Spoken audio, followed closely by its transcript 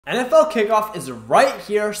NFL kickoff is right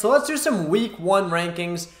here, so let's do some week 1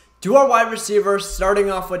 rankings. Do our wide receivers, starting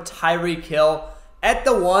off with Tyreek Hill at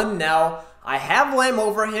the 1. Now, I have Lamb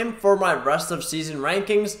over him for my rest of season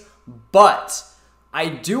rankings, but I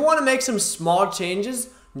do want to make some small changes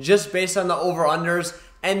just based on the over-unders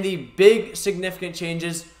and the big significant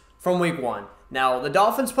changes from week 1. Now, the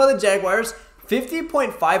Dolphins play the Jaguars,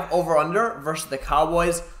 50.5 over-under versus the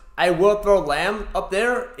Cowboys. I will throw Lamb up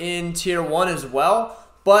there in tier 1 as well.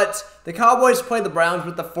 But the Cowboys play the Browns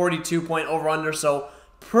with the 42-point over-under, so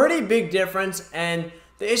pretty big difference. And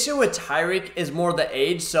the issue with Tyreek is more the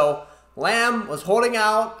age, so Lamb was holding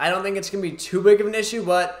out. I don't think it's going to be too big of an issue,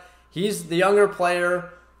 but he's the younger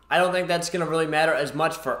player. I don't think that's going to really matter as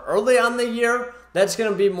much for early on the year. That's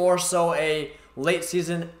going to be more so a late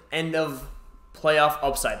season, end of playoff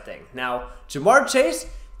upside thing. Now, Jamar Chase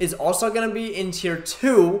is also going to be in tier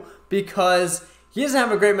 2 because he doesn't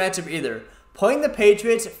have a great matchup either. Playing the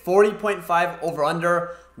Patriots, 40.5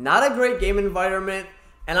 over-under. Not a great game environment.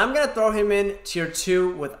 And I'm going to throw him in tier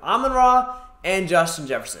 2 with Amon-Ra and Justin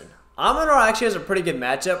Jefferson. Amon-Ra actually has a pretty good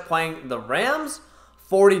matchup playing the Rams,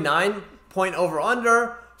 49-point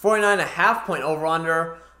over-under, 49.5-point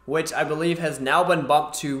over-under, which I believe has now been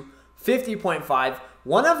bumped to 50.5.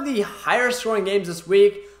 One of the higher scoring games this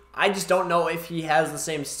week. I just don't know if he has the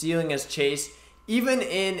same ceiling as Chase, even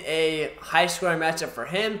in a high scoring matchup for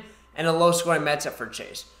him and a low-scoring matchup for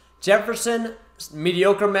Chase. Jefferson,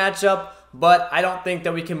 mediocre matchup, but I don't think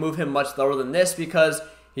that we can move him much lower than this because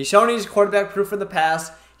he's shown he's quarterback proof in the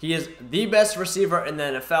past. He is the best receiver in the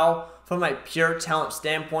NFL from a pure talent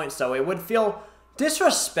standpoint, so it would feel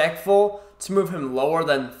disrespectful to move him lower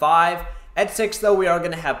than 5. At 6, though, we are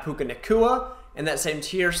going to have Puka Nacua in that same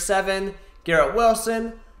tier. 7, Garrett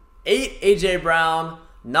Wilson. 8, A.J. Brown.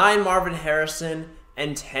 9, Marvin Harrison.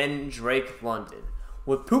 And 10, Drake London.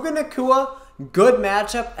 With Puka Nacua, good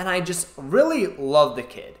matchup, and I just really love the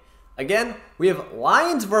kid. Again, we have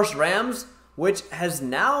Lions versus Rams, which has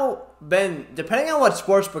now been, depending on what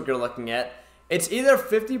sportsbook you're looking at, it's either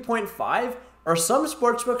 50.5 or some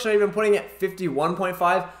sportsbooks are even putting it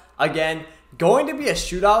 51.5. Again, going to be a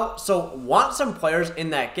shootout, so want some players in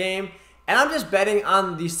that game. And I'm just betting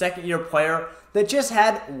on the second-year player that just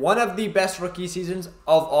had one of the best rookie seasons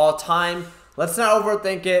of all time. Let's not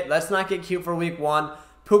overthink it. Let's not get cute for week 1.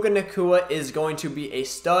 Puka Nacua is going to be a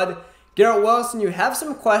stud. Garrett Wilson, you have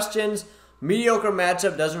some questions. Mediocre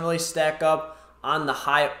matchup, doesn't really stack up on the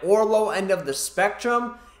high or low end of the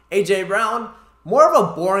spectrum. A.J. Brown, more of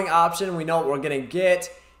a boring option. We know what we're going to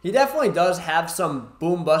get. He definitely does have some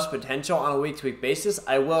boom-bust potential on a week-to-week basis,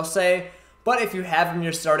 I will say. But if you have him,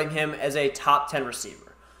 you're starting him as a top 10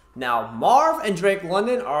 receiver. Now, Marv and Drake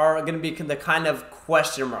London are going to be the kind of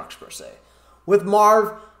question marks, per se. With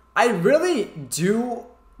Marv, I really do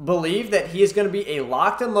believe that he is going to be a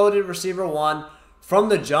locked and loaded receiver 1 from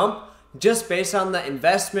the jump, just based on the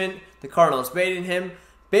investment the Cardinals made in him,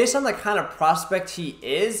 based on the kind of prospect he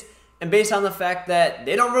is, and based on the fact that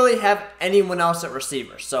they don't really have anyone else at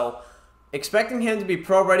receiver. So, expecting him to be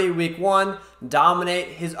pro-ready week 1, dominate,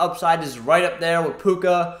 his upside is right up there with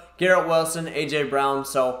Puka, Garrett Wilson, A.J. Brown.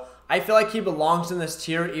 So, I feel like he belongs in this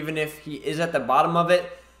tier even if he is at the bottom of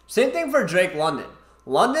it. Same thing for Drake London.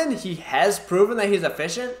 London, he has proven that he's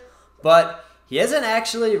efficient, but he hasn't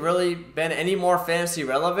actually really been any more fantasy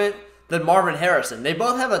relevant than Marvin Harrison. They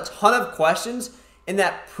both have a ton of questions in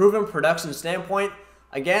that proven production standpoint.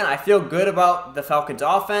 Again, I feel good about the Falcons'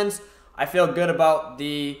 offense. I feel good about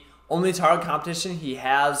the only target competition he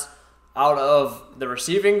has out of the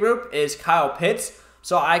receiving group is Kyle Pitts,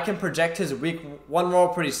 so I can project his week 1 role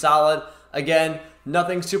pretty solid. Again,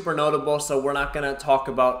 nothing super notable, so we're not going to talk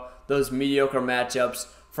about those mediocre matchups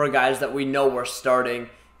for guys that we know we're starting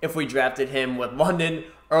if we drafted him with London,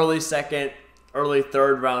 early 2nd, early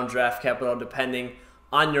 3rd round draft capital, depending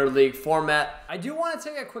on your league format. I do want to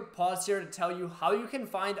take a quick pause here to tell you how you can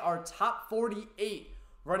find our top 48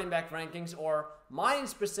 running back rankings, or mine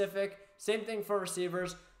specific, same thing for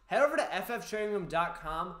receivers. Head over to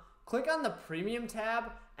fftraingroom.com, click on the premium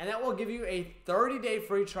tab, and that will give you a 30-day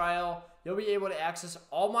free trial. You'll be able to access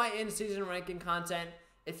all my in-season ranking content.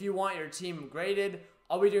 If you want your team graded,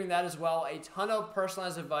 I'll be doing that as well. A ton of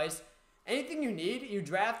personalized advice. Anything you need, you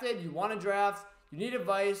drafted, you want to draft, you need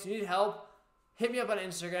advice, you need help, hit me up on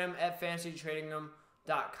Instagram at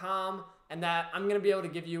fantasytradingroom.com, and that I'm going to be able to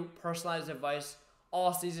give you personalized advice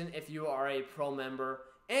all season if you are a pro member,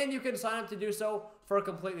 and you can sign up to do so for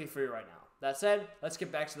completely free right now. That said, let's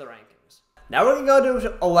get back to the rankings. Now we're going to go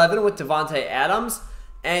to 11 with Devontae Adams,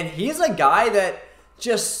 and he's a guy that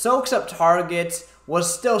just soaks up targets,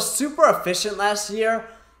 was still super efficient last year,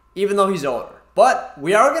 even though he's older. But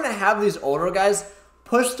we are going to have these older guys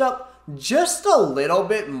pushed up just a little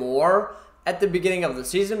bit more at the beginning of the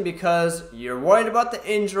season because you're worried about the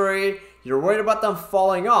injury, you're worried about them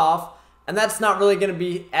falling off, and that's not really going to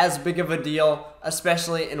be as big of a deal,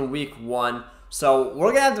 especially in week 1. So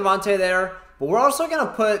we're going to have Devontae there, but we're also going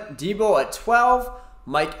to put Debo at 12,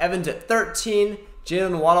 Mike Evans at 13,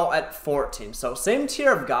 Jalen Waddle at 14. So same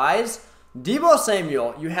tier of guys. Debo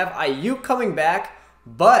Samuel, you have Ayuk coming back,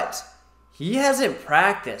 but he hasn't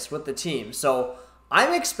practiced with the team. So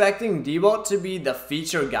I'm expecting Debo to be the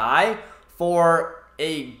feature guy for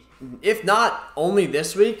if not only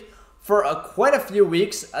this week, for quite a few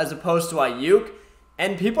weeks as opposed to Ayuk.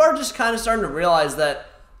 And people are just kind of starting to realize that,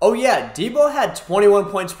 oh yeah, Debo had 21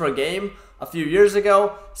 points per game a few years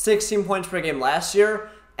ago, 16 points per game last year,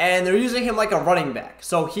 and they're using him like a running back.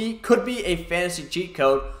 So he could be a fantasy cheat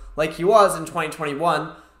code like he was in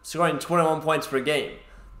 2021, scoring 21 points per game.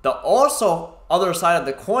 The also other side of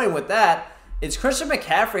the coin with that is Christian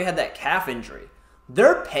McCaffrey had that calf injury.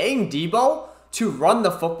 They're paying Debo to run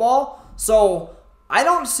the football, so I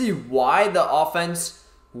don't see why the offense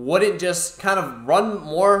wouldn't just kind of run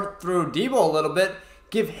more through Debo a little bit,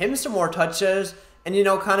 give him some more touches, and,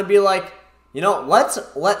 kind of be like, let's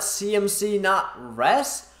let CMC not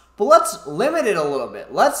rest, but let's limit it a little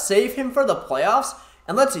bit. Let's save him for the playoffs,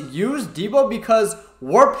 and let's use Debo because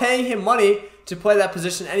we're paying him money to play that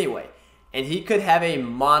position anyway. And he could have a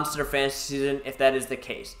monster fantasy season if that is the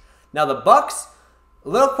case. Now the Bucks,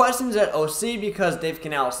 little questions at OC because Dave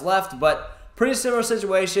Canales left, but pretty similar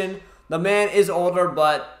situation. The man is older,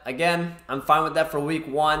 but again, I'm fine with that for week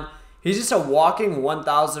 1. He's just a walking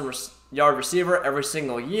 1,000-yard receiver every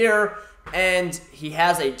single year, and he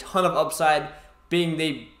has a ton of upside being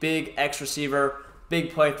the big X receiver,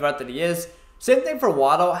 big play threat that he is. Same thing for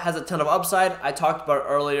Waddle, has a ton of upside. I talked about it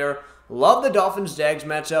earlier. Love the Dolphins-Jags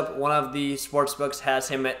matchup. One of the sportsbooks has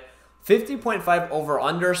him at 50.5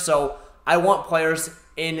 over-under, so I want players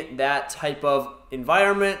in that type of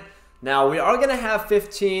environment. Now, we are going to have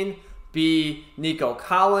 15 be Nico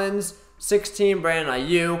Collins, 16 Brandon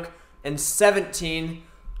Ayuk, and 17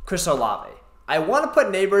 Chris Olave. I want to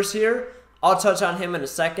put Neighbors here. I'll touch on him in a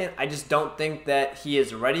second. I just don't think that he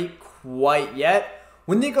is ready quite yet.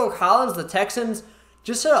 With Nico Collins, the Texans,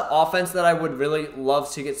 just an offense that I would really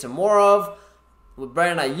love to get some more of. With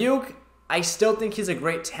Brandon Ayuk, I still think he's a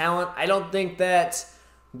great talent. I don't think that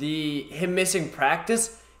him missing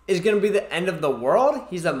practice is going to be the end of the world.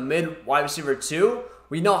 He's a mid wide receiver 2.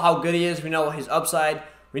 We know how good he is. We know his upside.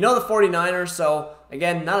 We know the 49ers, so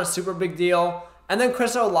again, not a super big deal. And then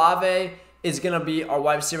Chris Olave is going to be our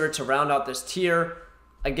wide receiver to round out this tier.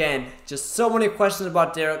 Again, just so many questions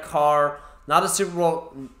about Derek Carr. Not a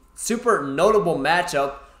super notable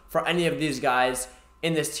matchup for any of these guys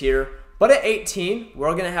in this tier. But at 18,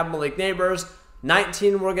 we're going to have Malik Neighbors.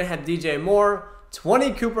 19, we're going to have DJ Moore.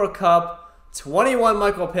 20, Cooper Kupp. 21,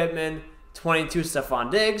 Michael Pittman. 22,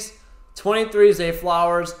 Stephon Diggs. 23, Zay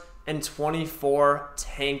Flowers. And 24,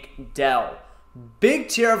 Tank Dell. Big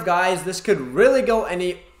tier of guys. This could really go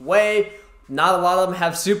any way. Not a lot of them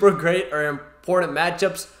have super great or important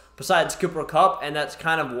matchups besides Cooper Kupp, and that's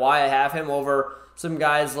kind of why I have him over some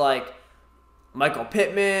guys like Michael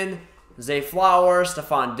Pittman, Zay Flowers,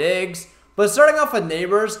 Stephon Diggs. But starting off with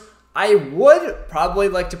Neighbors, I would probably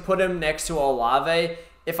like to put him next to Olave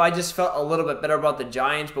if I just felt a little bit better about the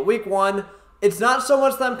Giants. But week 1, it's not so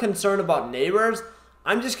much that I'm concerned about Neighbors.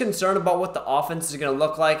 I'm just concerned about what the offense is going to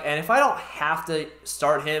look like. And if I don't have to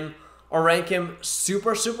start him or rank him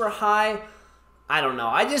super, super high, I don't know.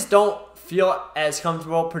 I just don't feel as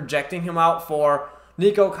comfortable projecting him out for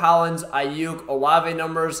Nico Collins, Ayuk, Olave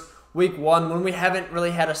numbers week 1 when we haven't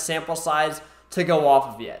really had a sample size to go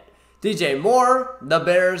off of yet. DJ Moore, the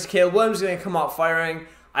Bears, Caleb Williams is going to come out firing.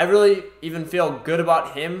 I really even feel good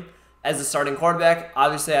about him as a starting quarterback.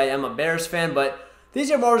 Obviously, I am a Bears fan, but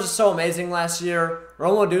DJ Moore was just so amazing last year.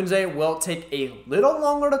 Romo Dunze will take a little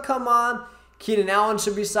longer to come on. Keenan Allen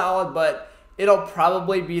should be solid, but it'll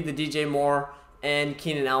probably be the DJ Moore and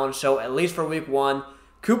Keenan Allen show, at least for week 1.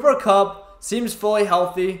 Cooper Kupp seems fully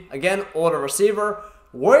healthy. Again, older receiver.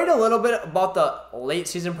 Worried a little bit about the late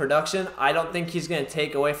season production. I don't think he's going to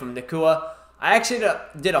take away from Nakua. I actually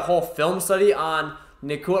did a whole film study on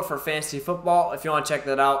Nakua for fantasy football. If you want to check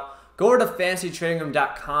that out, go over to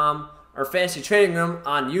fantasytradingroom.com or Fantasy Trading Room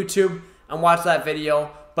on YouTube and watch that video.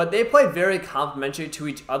 But they played very complementary to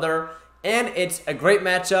each other, and it's a great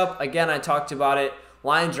matchup. Again, I talked about it.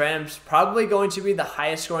 Lions-Rams probably going to be the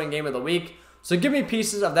highest scoring game of the week. So give me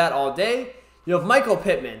pieces of that all day. You have Michael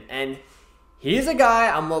Pittman, and he's a guy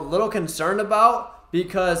I'm a little concerned about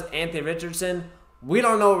because Anthony Richardson, we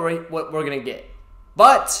don't know what we're going to get.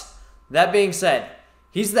 But that being said,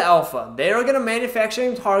 He's the alpha. They are going to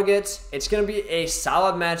manufacture targets. It's going to be a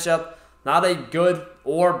solid matchup, not a good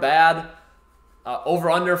or bad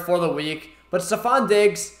over-under for the week. But Stephon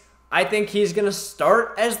Diggs, I think he's going to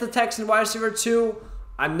start as the Texans wide receiver 2.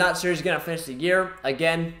 I'm not sure he's going to finish the year.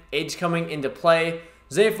 Again, age coming into play.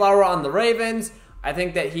 Zay Flower on the Ravens. I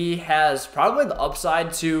think that he has probably the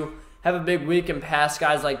upside to have a big week and pass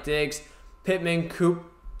guys like Diggs, Pittman,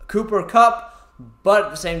 Cooper Kupp. But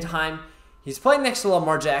at the same time, he's playing next to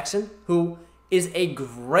Lamar Jackson, who is a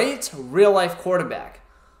great real-life quarterback.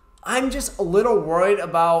 I'm just a little worried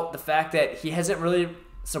about the fact that he hasn't really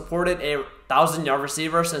supported a 1,000-yard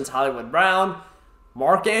receiver since Hollywood Brown.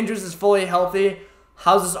 Mark Andrews is fully healthy.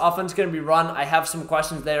 How's this offense going to be run? I have some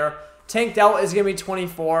questions there. Tank Dell is going to be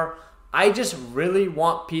 24. I just really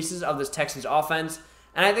want pieces of this Texans offense,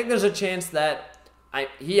 and I think there's a chance that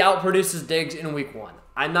he outproduces Diggs in week 1.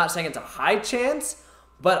 I'm not saying it's a high chance,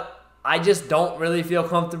 but I just don't really feel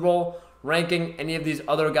comfortable ranking any of these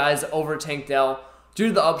other guys over Tank Dell due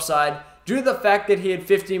to the upside, due to the fact that he had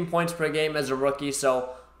 15 points per game as a rookie, so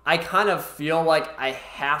I kind of feel like I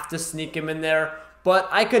have to sneak him in there, but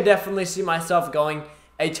I could definitely see myself going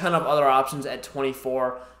a ton of other options at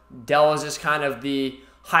 24. Dell is just kind of the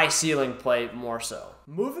high ceiling play more so.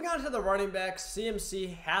 Moving on to the running backs,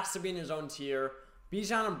 CMC has to be in his own tier.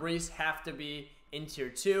 Bijan and Brees have to be in tier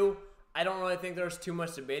 2. I don't really think there's too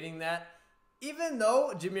much debating that. Even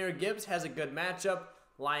though Jahmyr Gibbs has a good matchup,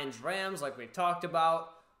 Lions-Rams, like we talked about,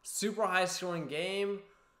 super high-scoring game,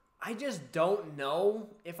 I just don't know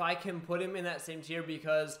if I can put him in that same tier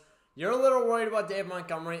because you're a little worried about Dave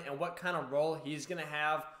Montgomery and what kind of role he's going to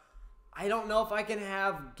have. I don't know if I can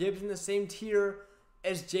have Gibbs in the same tier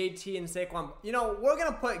as JT and Saquon. You know, we're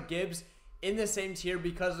going to put Gibbs in the same tier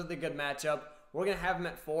because of the good matchup. We're going to have him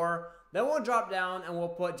at 4. Then we'll drop down and we'll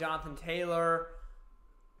put Jonathan Taylor,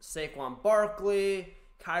 Saquon Barkley,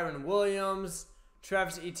 Kyron Williams,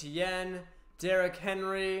 Travis Etienne, Derrick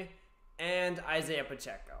Henry, and Isaiah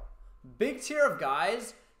Pacheco. Big tier of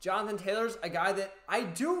guys. Jonathan Taylor's a guy that I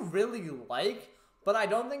do really like, but I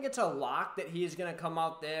don't think it's a lock that he's going to come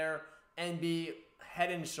out there and be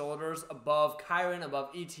head and shoulders above Kyron, above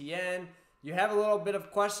Etienne. You have a little bit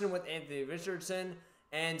of question with Anthony Richardson,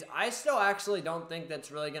 and I still actually don't think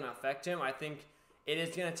that's really going to affect him. I think it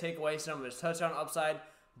is going to take away some of his touchdown upside,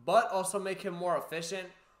 but also make him more efficient.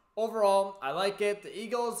 Overall, I like it. The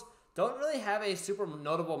Eagles don't really have a super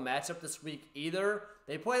notable matchup this week either.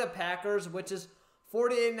 They play the Packers, which is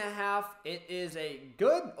 48.5. It is a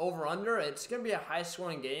good over-under. It's going to be a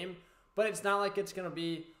high-scoring game, but it's not like it's going to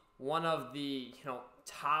be one of the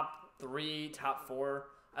top 3, top 4.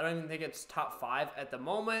 I don't even think it's top 5 at the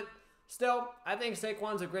moment. Still, I think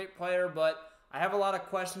Saquon's a great player, but I have a lot of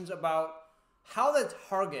questions about how the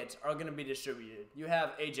targets are going to be distributed. You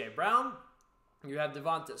have A.J. Brown. You have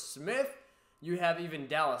Devonta Smith. You have even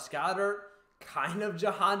Dallas Goedert, kind of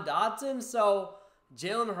Jahan Dotson. So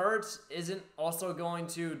Jalen Hurts isn't also going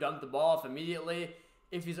to dump the ball off immediately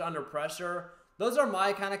if he's under pressure. Those are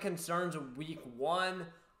my kind of concerns of week 1.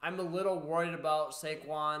 I'm a little worried about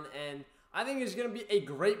Saquon, and I think he's going to be a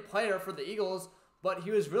great player for the Eagles, but he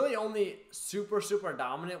was really only super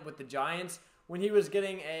dominant with the Giants when he was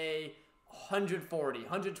getting a 140,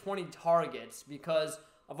 120 targets because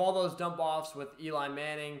of all those dump-offs with Eli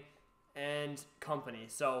Manning and company.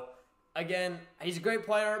 So, again, he's a great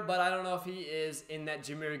player, but I don't know if he is in that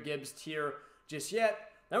Jahmyr Gibbs tier just yet.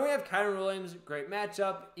 Then we have Kyron Williams, great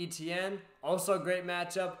matchup. Etienne, also a great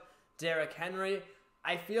matchup. Derrick Henry.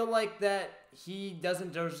 I feel like that he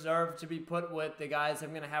doesn't deserve to be put with the guys I'm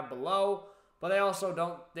going to have below, but I also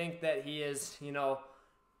don't think that he is,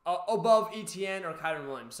 above Etienne or Kyron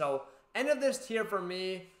Williams. So, end of this tier for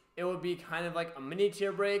me, it would be kind of like a mini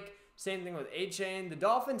tier break. Same thing with A-Chain. The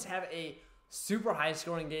Dolphins have a super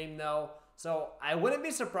high-scoring game, though, so I wouldn't be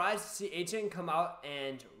surprised to see A-Chain come out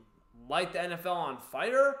and light the NFL on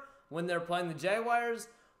fire when they're playing the Jaguars,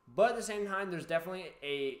 but at the same time, there's definitely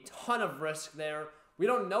a ton of risk there. We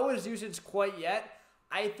don't know his usage quite yet.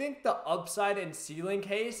 I think the upside and ceiling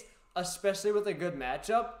case, especially with a good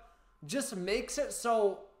matchup, just makes it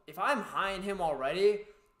so if I'm high in him already,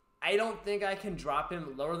 I don't think I can drop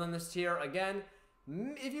him lower than this tier. Again,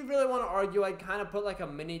 if you really want to argue, I'd kind of put like a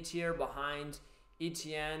mini tier behind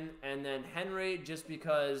Etienne and then Henry just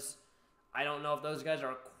because I don't know if those guys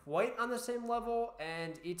are quite on the same level,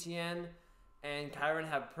 and Etienne and Kyron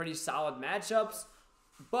have pretty solid matchups.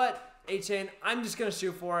 But A-Chain, I'm just going to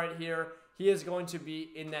shoot for it here. He is going to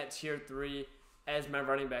be in that tier 3 as my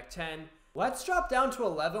running back 10. Let's drop down to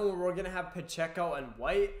 11 where we're going to have Pacheco and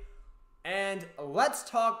White. And let's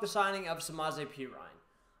talk the signing of Samaje Perine.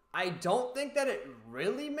 I don't think that it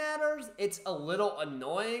really matters. It's a little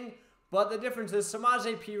annoying, but the difference is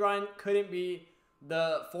Samaje Perine couldn't be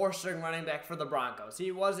the 4th-string running back for the Broncos.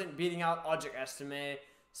 He wasn't beating out Audric Estime,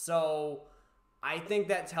 so I think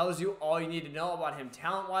that tells you all you need to know about him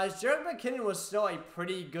talent-wise. Jerick McKinnon was still a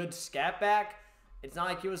pretty good scat back. It's not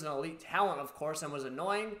like he was an elite talent, of course, and was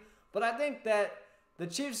annoying, but I think that the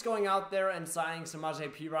Chiefs going out there and signing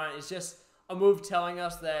Samaje Perine is just a move telling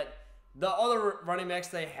us that the other running backs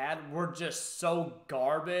they had were just so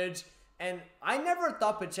garbage, and I never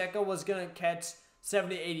thought Pacheco was going to catch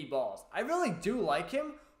 70, 80 balls. I really do like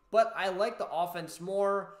him, but I like the offense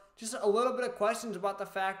more. Just a little bit of questions about the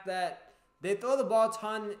fact that they throw the ball a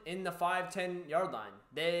ton in the 5-10 yard line.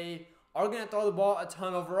 They are going to throw the ball a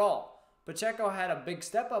ton overall. Pacheco had a big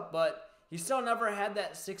step up, but he still never had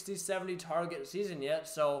that 60, 70 target season yet.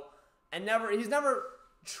 He's never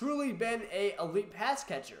truly been an elite pass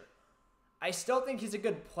catcher. I still think he's a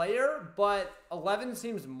good player, but 11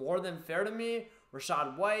 seems more than fair to me.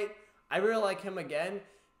 Rachaad White, I really like him again.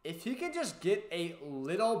 If he could just get a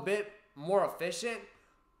little bit more efficient,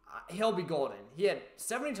 he'll be golden. He had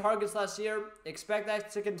 70 targets last year. Expect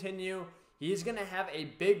that to continue. He's going to have a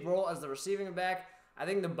big role as the receiving back. I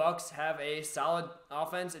think the Bucs have a solid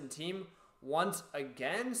offense and team once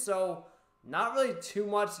again, so not really too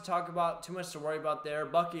much to talk about, too much to worry about there.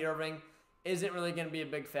 Bucky Irving isn't really going to be a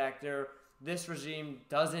big factor. This regime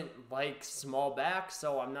doesn't like small backs,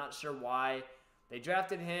 so I'm not sure why they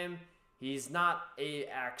drafted him. He's not a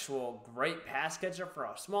actual great pass catcher for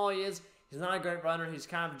how small he is. He's not a great runner. He's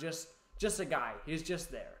kind of just a guy. He's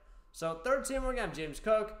just there. So 3rd team, we're going to have James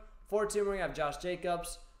Cook. 4th team, we're going to have Josh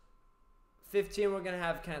Jacobs. 15, we're going to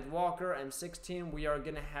have Kenneth Walker. And 16, we are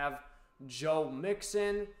going to have Joe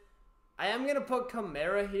Mixon. I am going to put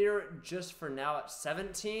Kamara here just for now at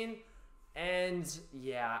 17. And,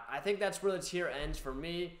 yeah, I think that's where the tier ends for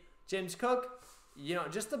me. James Cook,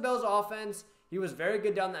 just the Bills' offense. He was very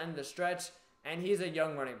good down the end of the stretch, and he's a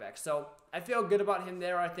young running back. So I feel good about him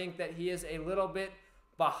there. I think that he is a little bit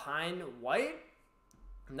behind White.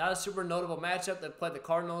 Not a super notable matchup. They played the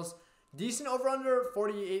Cardinals. Decent over-under,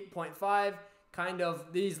 48.5. Kind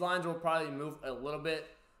of, these lines will probably move a little bit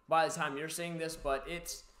by the time you're seeing this, but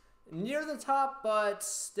it's near the top, but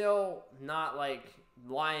still not like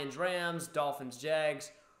Lions, Rams, Dolphins,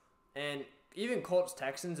 Jags, and even Colts,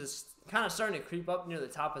 Texans is kind of starting to creep up near the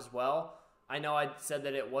top as well. I know I said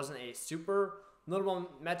that it wasn't a super notable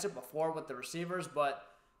matchup before with the receivers, but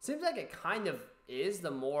it seems like it kind of is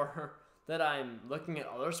the more that I'm looking at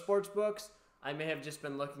other sports books. I may have just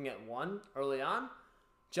been looking at one early on.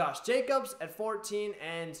 Josh Jacobs at 14,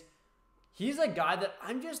 and he's a guy that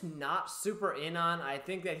I'm just not super in on. I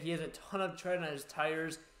think that he has a ton of tread on his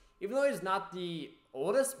tires. Even though he's not the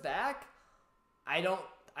oldest back, I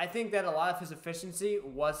think that a lot of his efficiency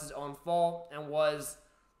was his own fault and was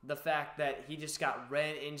the fact that he just got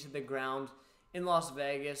ran into the ground in Las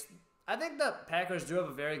Vegas. I think the Packers do have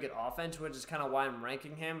a very good offense, which is kind of why I'm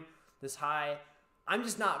ranking him this high. I'm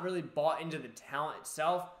just not really bought into the talent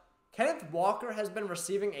itself. Kenneth Walker has been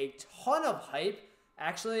receiving a ton of hype,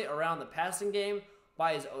 actually, around the passing game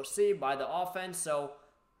by his OC, by the offense. So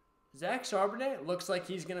Zach Charbonnet looks like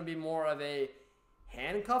he's going to be more of a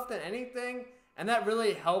handcuff than anything, and that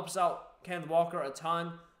really helps out Kenneth Walker a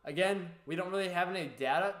ton. Again, we don't really have any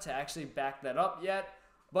data to actually back that up yet,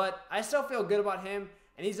 but I still feel good about him,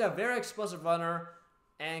 and he's a very explosive runner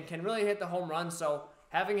and can really hit the home run, so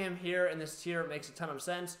having him here in this tier makes a ton of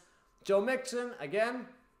sense. Joe Mixon, again,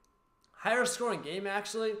 higher scoring game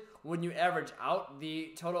actually when you average out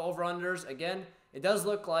the total over-unders. Again, it does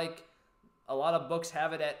look like a lot of books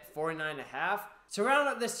have it at 49.5. To round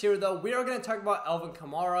up this tier though, we are going to talk about Alvin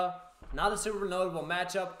Kamara. Not a super notable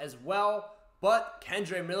matchup as well, but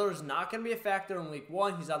Kendre Miller is not going to be a factor in week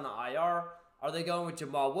 1. He's on the IR. Are they going with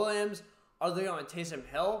Jamal Williams? Are they going with Taysom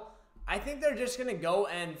Hill? I think they're just going to go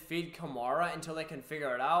and feed Kamara until they can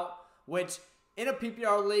figure it out, which in a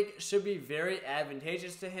PPR league should be very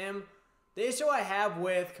advantageous to him. The issue I have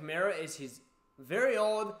with Kamara is he's very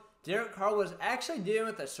old. Derek Carr was actually dealing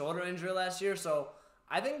with a shoulder injury last year, so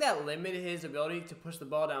I think that limited his ability to push the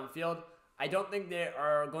ball downfield. I don't think there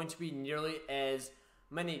are going to be nearly as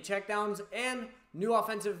many checkdowns, and new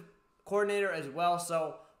offensive coordinator as well,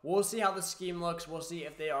 so we'll see how the scheme looks. We'll see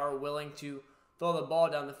if they are willing to throw the ball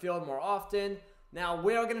down the field more often. Now,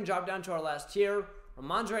 we are going to drop down to our last tier.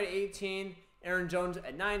 Ramondre at 18, Aaron Jones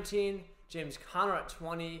at 19, James Conner at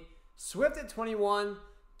 20, Swift at 21,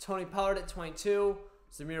 Tony Pollard at 22,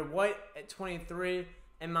 Zamir White at 23,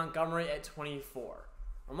 and Montgomery at 24.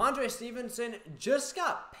 Ramondre Stevenson just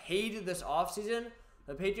got paid this offseason.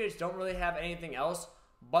 The Patriots don't really have anything else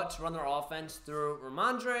but to run their offense through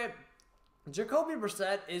Ramondre. Jacoby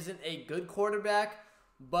Brissett isn't a good quarterback,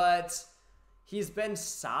 but he's been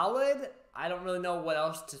solid. I don't really know what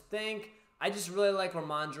else to think. I just really like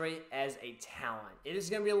Ramondre as a talent. It is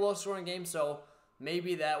going to be a low-scoring game, so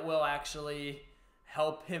maybe that will actually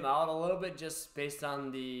help him out a little bit just based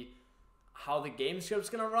on how the game script's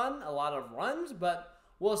going to run. A lot of runs, but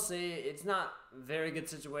we'll see. It's not a very good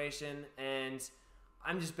situation, and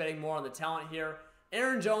I'm just betting more on the talent here.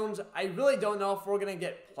 Aaron Jones, I really don't know if we're going to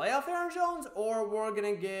get playoff Aaron Jones or we're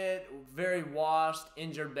going to get very washed,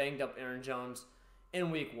 injured, banged up Aaron Jones in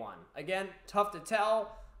week 1. Again, tough to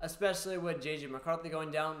tell, especially with J.J. McCarthy going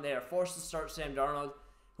down. They are forced to start Sam Darnold,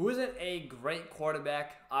 who isn't a great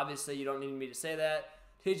quarterback. Obviously, you don't need me to say that.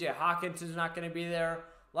 T.J. Hawkins is not going to be there.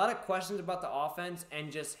 A lot of questions about the offense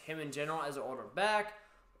and just him in general as an older back.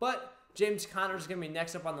 But James Conner is going to be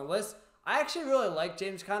next up on the list. I actually really like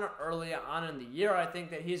James Conner early on in the year. I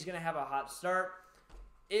think that he's going to have a hot start.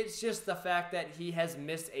 It's just the fact that he has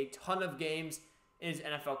missed a ton of games in his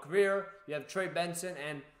NFL career. You have Trey Benson,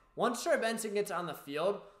 and once Trey Benson gets on the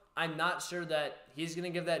field, I'm not sure that he's going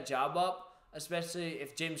to give that job up, especially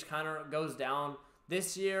if James Conner goes down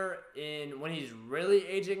this year when he's really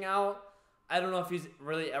aging out. I don't know if he's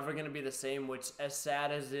really ever going to be the same, which, as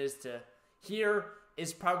sad as it is to hear,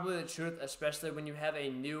 is probably the truth, especially when you have a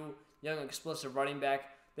new young, explosive running back.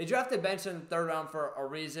 They drafted Benson in the 3rd round for a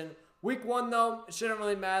reason. Week 1, though, it shouldn't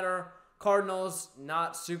really matter. Cardinals,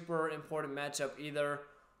 not super important matchup either.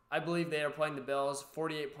 I believe they are playing the Bills,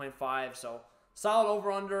 48.5. So solid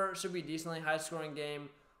over-under. Should be a decently high-scoring game.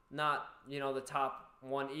 Not, the top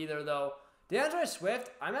one either, though. DeAndre Swift,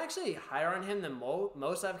 I'm actually higher on him than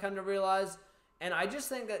most I've come to realize. And I just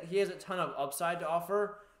think that he has a ton of upside to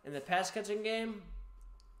offer in the pass-catching game.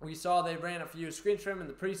 We saw they ran a few screens for him in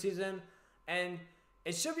the preseason, and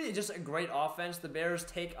it should be just a great offense. The Bears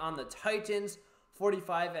take on the Titans,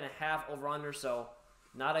 45.5 over-under, so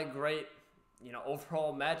not a great,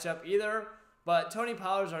 overall matchup either. But Tony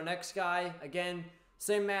Pollard's our next guy. Again,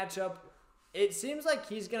 same matchup. It seems like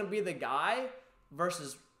he's going to be the guy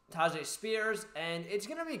versus Tajay Spears, and it's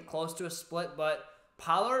going to be close to a split, but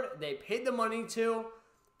Pollard, they paid the money to.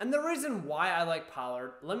 And the reason why I like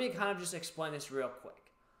Pollard, let me kind of just explain this real quick.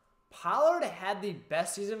 Pollard had the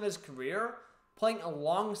best season of his career playing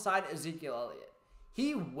alongside Ezekiel Elliott.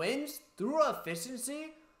 He wins through efficiency,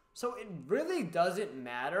 so it really doesn't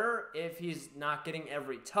matter if he's not getting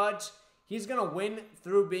every touch. He's going to win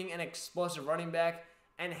through being an explosive running back,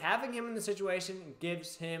 and having him in the situation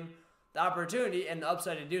gives him the opportunity and the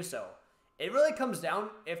upside to do so. It really comes down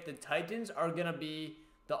if the Titans are going to be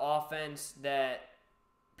the offense that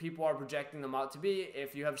people are projecting them out to be,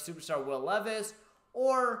 if you have superstar Will Levis,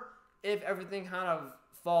 or if everything kind of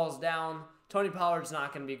falls down, Tony Pollard's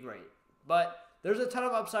not going to be great. But there's a ton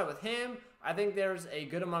of upside with him. I think there's a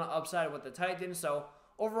good amount of upside with the Titans. So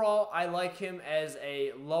overall, I like him as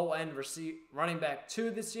a low-end running back 2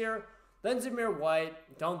 this year. Then Zamir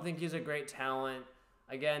White, don't think he's a great talent.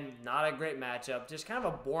 Again, not a great matchup. Just kind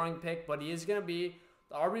of a boring pick, but he is going to be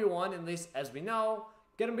the RB1, at least as we know.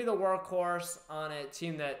 Going to be the workhorse on a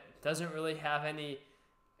team that doesn't really have any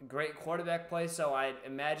great quarterback play, so I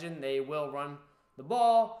imagine they will run the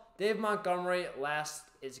ball. Dave Montgomery last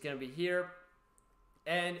is going to be here,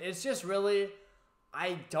 and it's just really,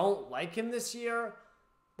 I don't like him this year.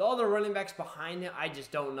 The other running backs behind him, I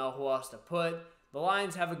just don't know who else to put. The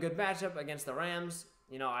Lions have a good matchup against the Rams.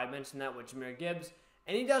 I mentioned that with Jahmyr Gibbs,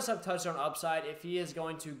 and he does have touchdown upside. If he is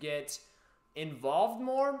going to get involved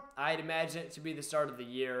more, I'd imagine it to be the start of the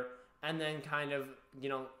year, and then kind of,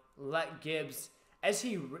 let Gibbs, as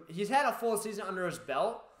he's had a full season under his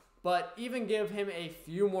belt, but even give him a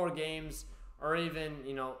few more games or even,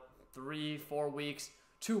 3-4 weeks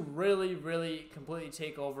to really, really completely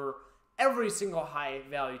take over every single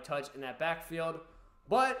high-value touch in that backfield.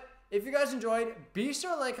 But if you guys enjoyed, be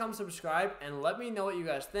sure to like, comment, subscribe, and let me know what you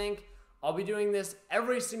guys think. I'll be doing this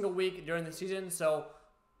every single week during the season, so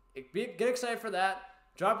get excited for that.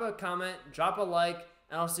 Drop a comment, drop a like,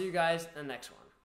 and I'll see you guys in the next one.